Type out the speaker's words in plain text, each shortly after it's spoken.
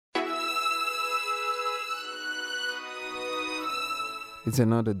It's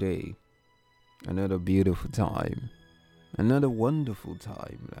another day, another beautiful time, another wonderful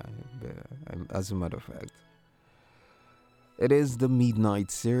time, as a matter of fact. It is the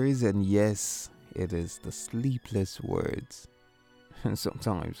Midnight series, and yes, it is the sleepless words. And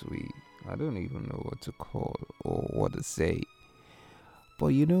sometimes I don't even know what to call or what to say. But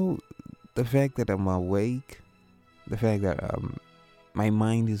the fact that I'm awake, the fact that my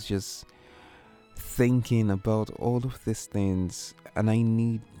mind is just thinking about all of these things, and I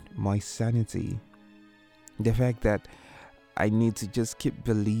need my sanity. The fact that I need to just keep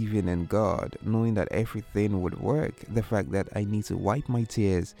believing in God, knowing that everything would work. The fact that I need to wipe my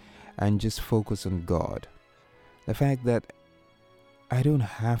tears and just focus on God. The fact that I don't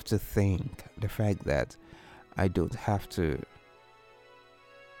have to think. The fact that I don't have to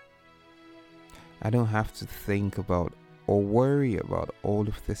think about or worry about all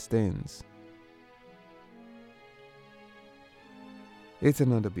of these things. It's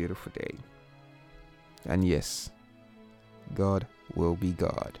another beautiful day. And yes, God will be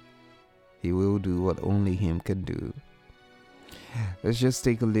God. He will do what only Him can do. Let's just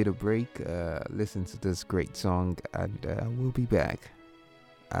take a little break, listen to this great song, and we'll be back.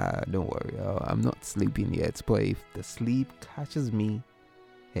 Don't worry, I'm not sleeping yet, but if the sleep catches me,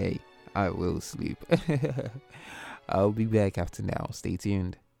 hey, I will sleep. I'll be back after now. Stay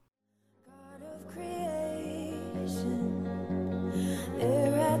tuned. God of creation,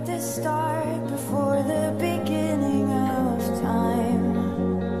 there at the start, before the beginning of time,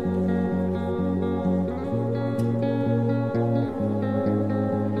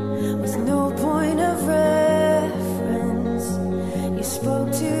 with no point of reference, you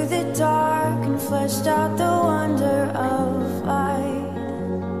spoke to the dark and fleshed out the wonder of light.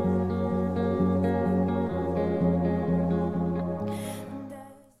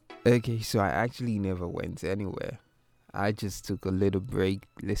 Okay, so I actually never went anywhere. I just took a little break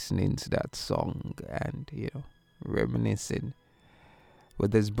listening to that song and, reminiscing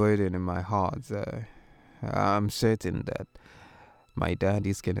with this burden in my heart. I'm certain that my dad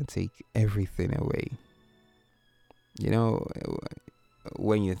is going to take everything away.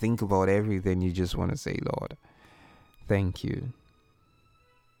 When you think about everything, you just want to say, Lord, thank you.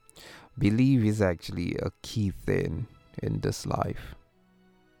 Belief is actually a key thing in this life.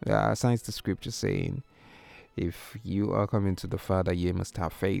 Aside the scripture saying, if you are coming to the Father, you must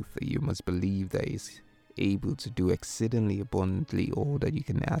have faith. You must believe that He's able to do exceedingly abundantly all that you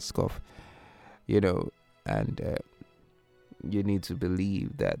can ask of, and you need to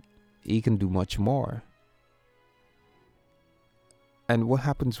believe that He can do much more. And what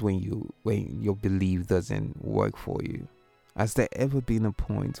happens when your belief doesn't work for you? Has there ever been a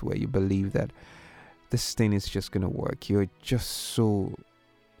point where you believe that this thing is just gonna work? You're just so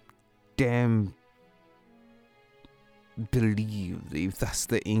damn believed, if that's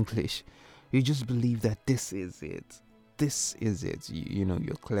the English. You just believe that this is it.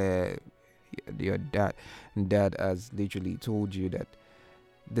 You're clear. Your dad has literally told you that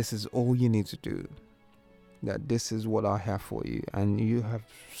this is all you need to do, that this is what I have for you, and you have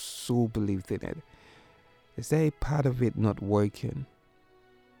so believed in it. Is there a part of it not working?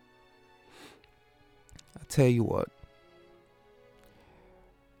 I tell you what,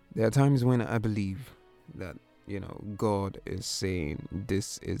 there are times when I believe that God is saying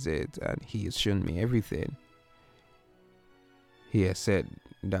this is it, and He has shown me everything. He has said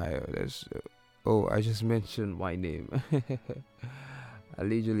that I just mentioned my name. I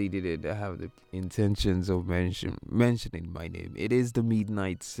literally didn't have the intentions of mentioning my name. It is the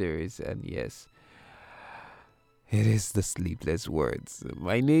Midnight series, and yes, it is the sleepless words.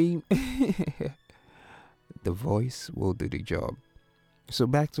 My name, the voice will do the job. So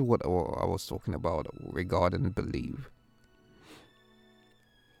back to what I was talking about regarding belief.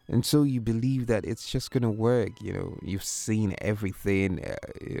 And so you believe that it's just going to work. You've seen everything.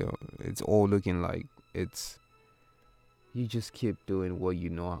 It's all looking like you just keep doing what you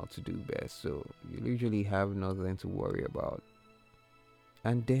know how to do best. So you literally have nothing to worry about.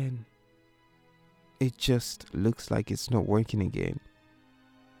 And then it just looks like it's not working again.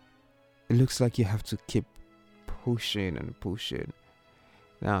 It looks like you have to keep pushing and pushing.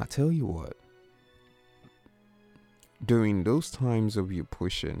 Now, I tell you what, during those times of you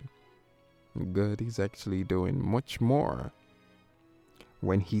pushing, God is actually doing much more.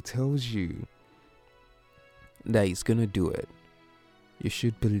 When He tells you that He's going to do it, you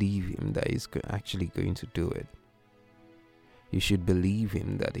should believe Him that He's actually going to do it. You should believe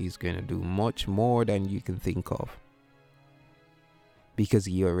Him that He's going to do much more than you can think of, because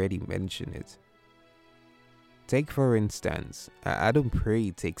He already mentioned it. Take for instance, I don't pray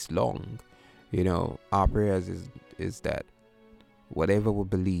it takes long. Our prayers is that Whatever we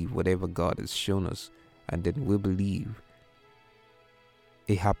believe, whatever God has shown us, and then we believe,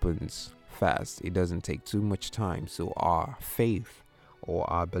 it happens fast. It doesn't take too much time, so our faith or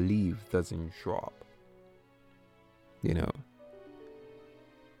our belief doesn't drop.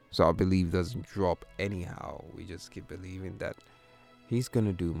 So our belief doesn't drop anyhow. We just keep believing that He's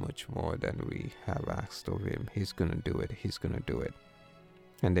gonna do much more than we have asked of Him. He's gonna do it. He's gonna do it.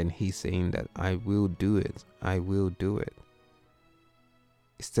 And then He's saying that I will do it. I will do it.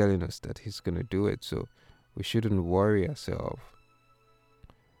 He's telling us that He's gonna do it. So we shouldn't worry ourselves.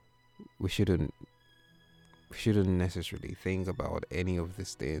 We shouldn't necessarily think about any of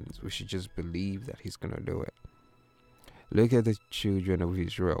these things. We should just believe that He's gonna do it. Look at the children of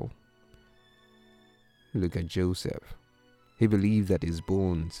Israel. Look at Joseph. He believed that his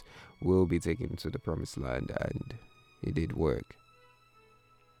bones will be taken to the promised land, and it did work.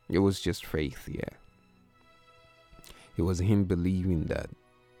 It was just faith, yeah. It was him believing that,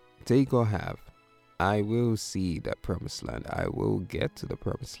 take or have, I will see that promised land. I will get to the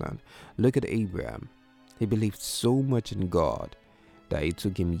promised land. Look at Abraham. He believed so much in God that it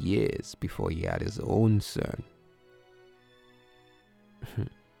took him years before he had his own son.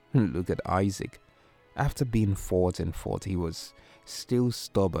 Look at Isaac. After being fought, he was still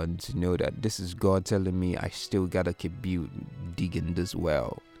stubborn to know that this is God telling me I still gotta keep digging this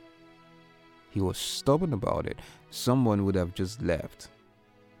well. He was stubborn about it. Someone would have just left.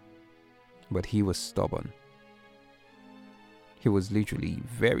 But he was stubborn. He was literally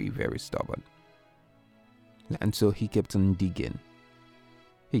very, very stubborn. And so he kept on digging.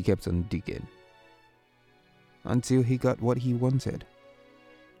 He kept on digging. Until he got what he wanted.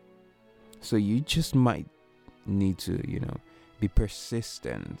 So you just might need to, be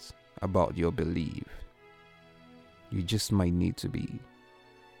persistent about your belief. You just might need to be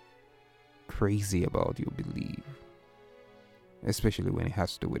crazy about your belief. Especially when it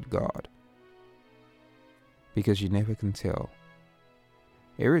has to do with God. Because you never can tell.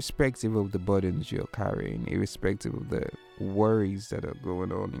 Irrespective of the burdens you're carrying, irrespective of the worries that are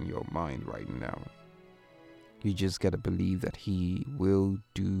going on in your mind right now, you just gotta believe that He will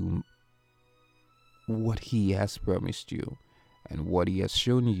do what He has promised you, and what He has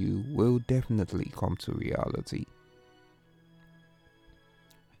shown you will definitely come to reality.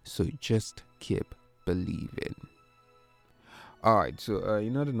 So just keep believing. Alright, so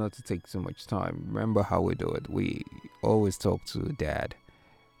in order not to take too much time, remember how we do it. We always talk to Dad,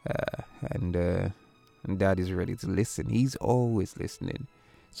 and Dad is ready to listen. He's always listening.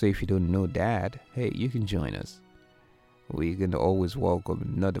 So if you don't know Dad, hey, you can join us. We're going to always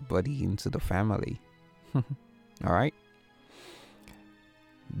welcome another buddy into the family. Alright?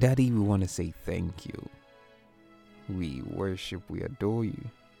 Daddy, we want to say thank you. We worship, we adore you.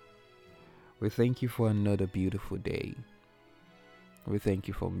 We thank you for another beautiful day. We thank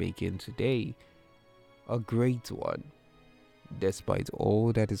you for making today a great one. Despite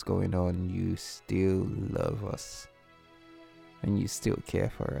all that is going on, you still love us. And you still care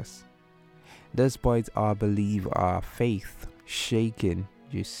for us. Despite our belief, our faith shaken,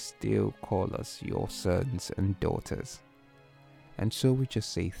 you still call us your sons and daughters. And so we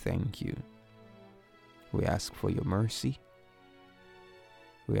just say thank you. We ask for your mercy.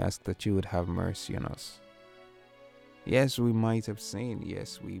 We ask that you would have mercy on us. Yes, we might have sinned.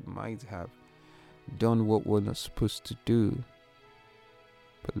 Yes, we might have done what we're not supposed to do.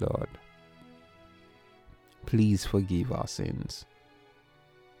 But Lord, please forgive our sins.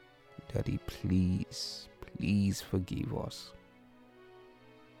 Daddy, please forgive us.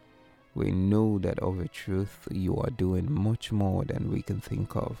 We know that of a truth you are doing much more than we can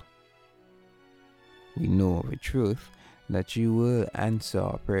think of. We know of a truth that you will answer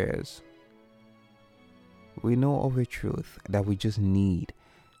our prayers. We know of a truth that we just need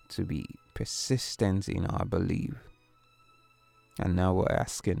to be persistent in our belief. And now we're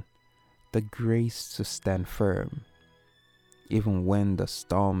asking the grace to stand firm, even when the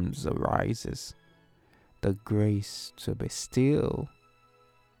storms arises. The grace to be still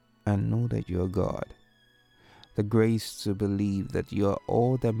and know that you're God. The grace to believe that you're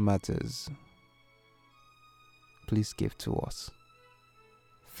all that matters. Please give to us.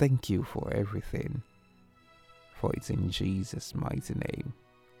 Thank you for everything. For it's in Jesus' mighty name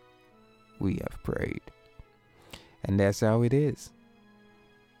we have prayed. And that's how it is.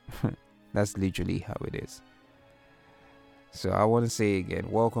 That's literally how it is. So I want to say again,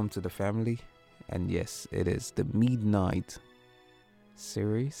 welcome to the family. And yes, it is the Midnight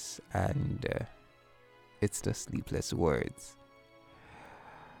series, and it's the Sleepless Words.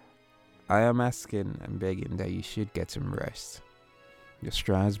 I am asking and begging that you should get some rest. Just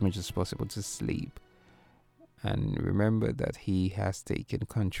try as much as possible to sleep. And remember that He has taken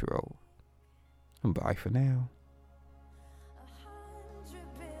control. And bye for now. 100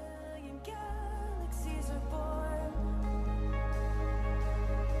 billion galaxies are born,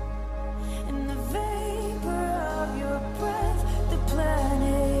 in the vapor of your breath, the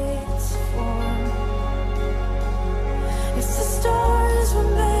planets form. If the stars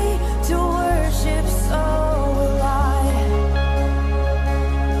were made to worship, so will I.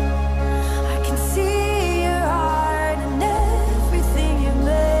 I can see your heart in everything you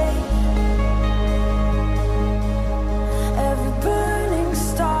made.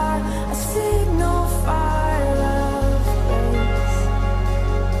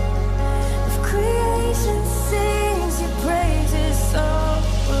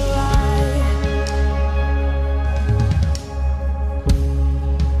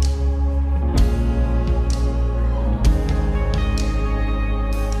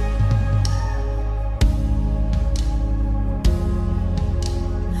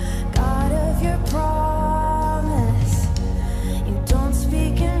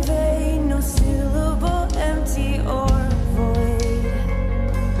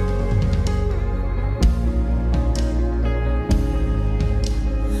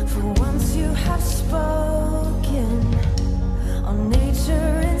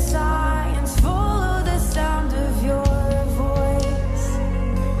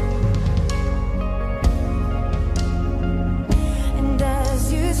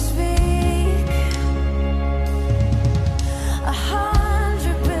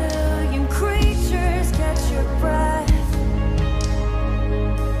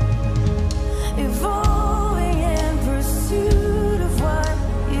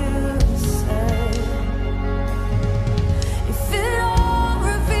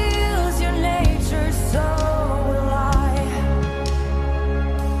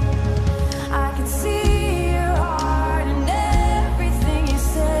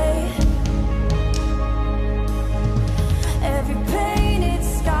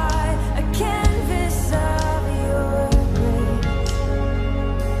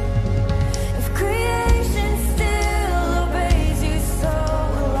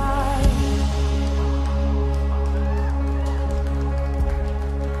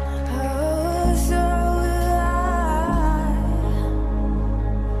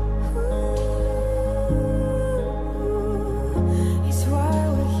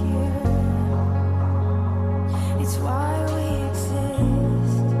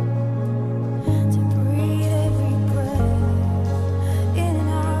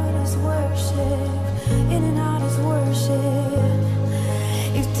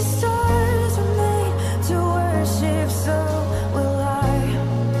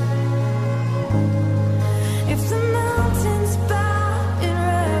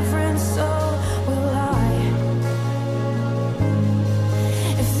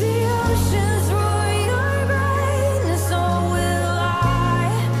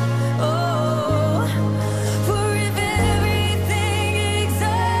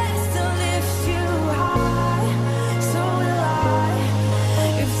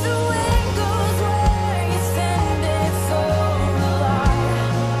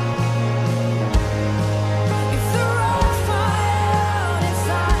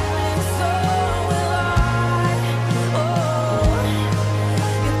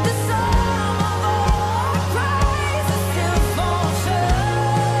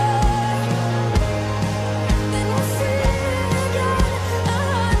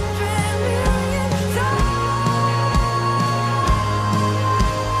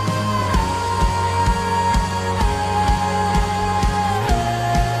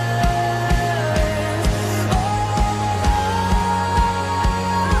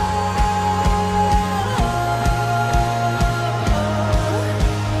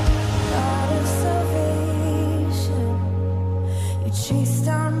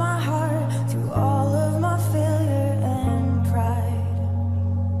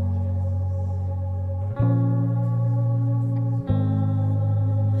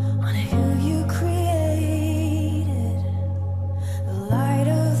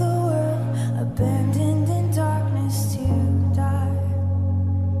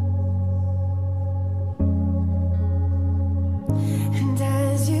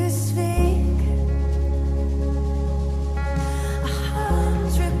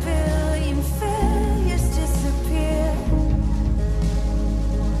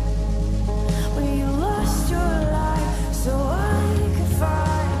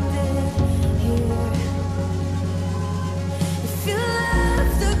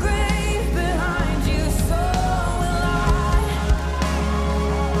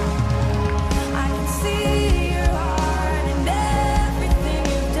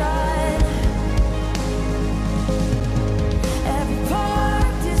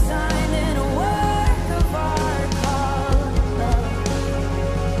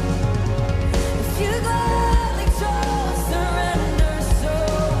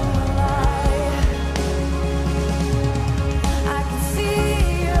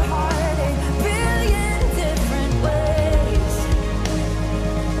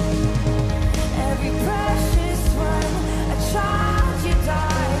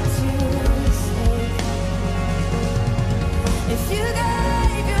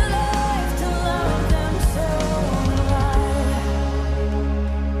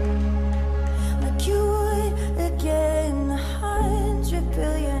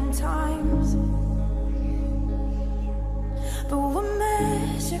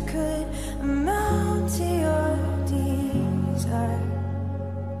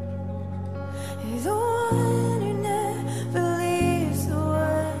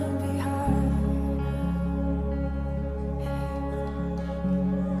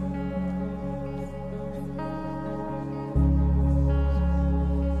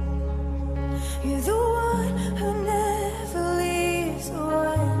 You're the one who never leaves the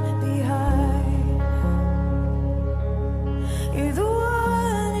one behind. You're the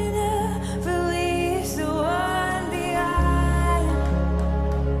one who never leaves the one behind.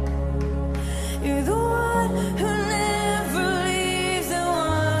 You're the one who never leaves the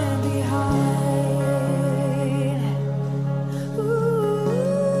one behind. Ooh.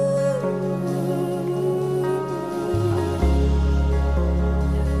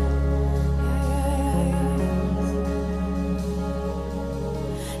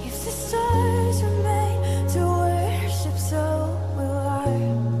 If the stars are made to worship, so will I.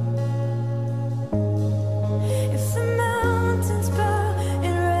 If the mountains bow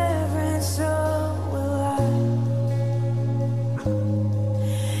in reverence, so will I.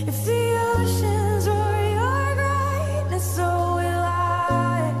 If the oceans roar your greatness, so will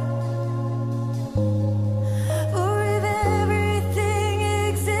I. For if everything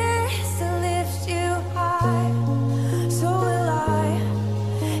exists to lift you high, so will I.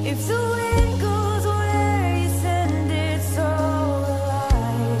 If the wind goes where you send it, so will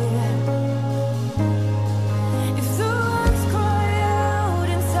I. If the rocks cry out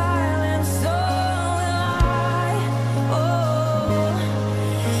in silence, so will I. Oh,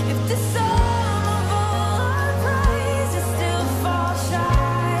 if the sum of all our praises still fall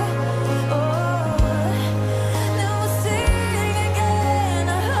shy, oh, then we'll sing again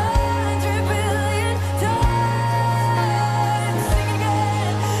 100 billion times. Sing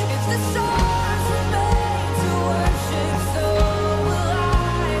again. If the stars were made to worship, so will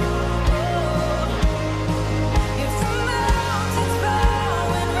I. If the mountains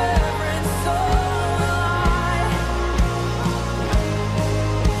bow in reverence, so will I.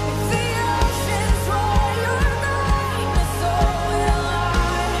 If the oceans roar your greatness, so will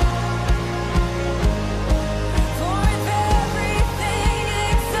I. For if everything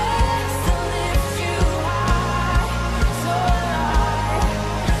exists to lift you high, so will I.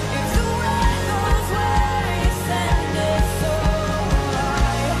 If the wind goes where you send it, so will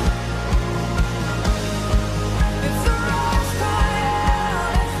I. If the rocks cry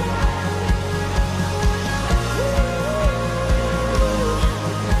out,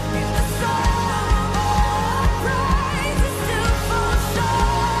 if the sum of all praises still fall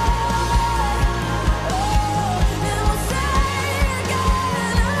short, then we'll sing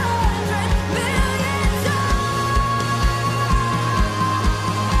again 100 billion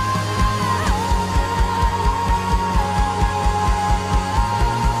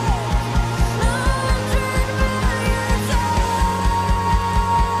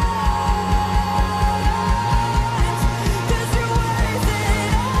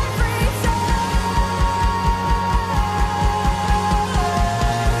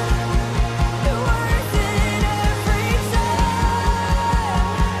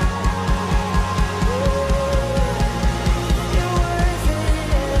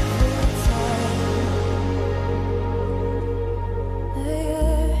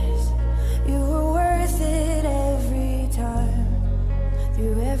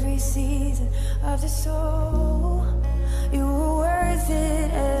season of the soul, you were worth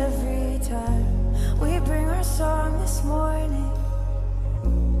it every time. We bring our song this morning,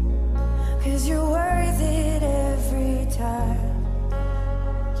 'cause you're worth it every time.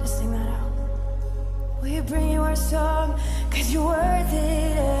 Just sing that out. We bring you our song, 'cause you're worth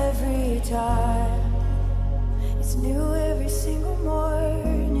it every time. It's new every single morning.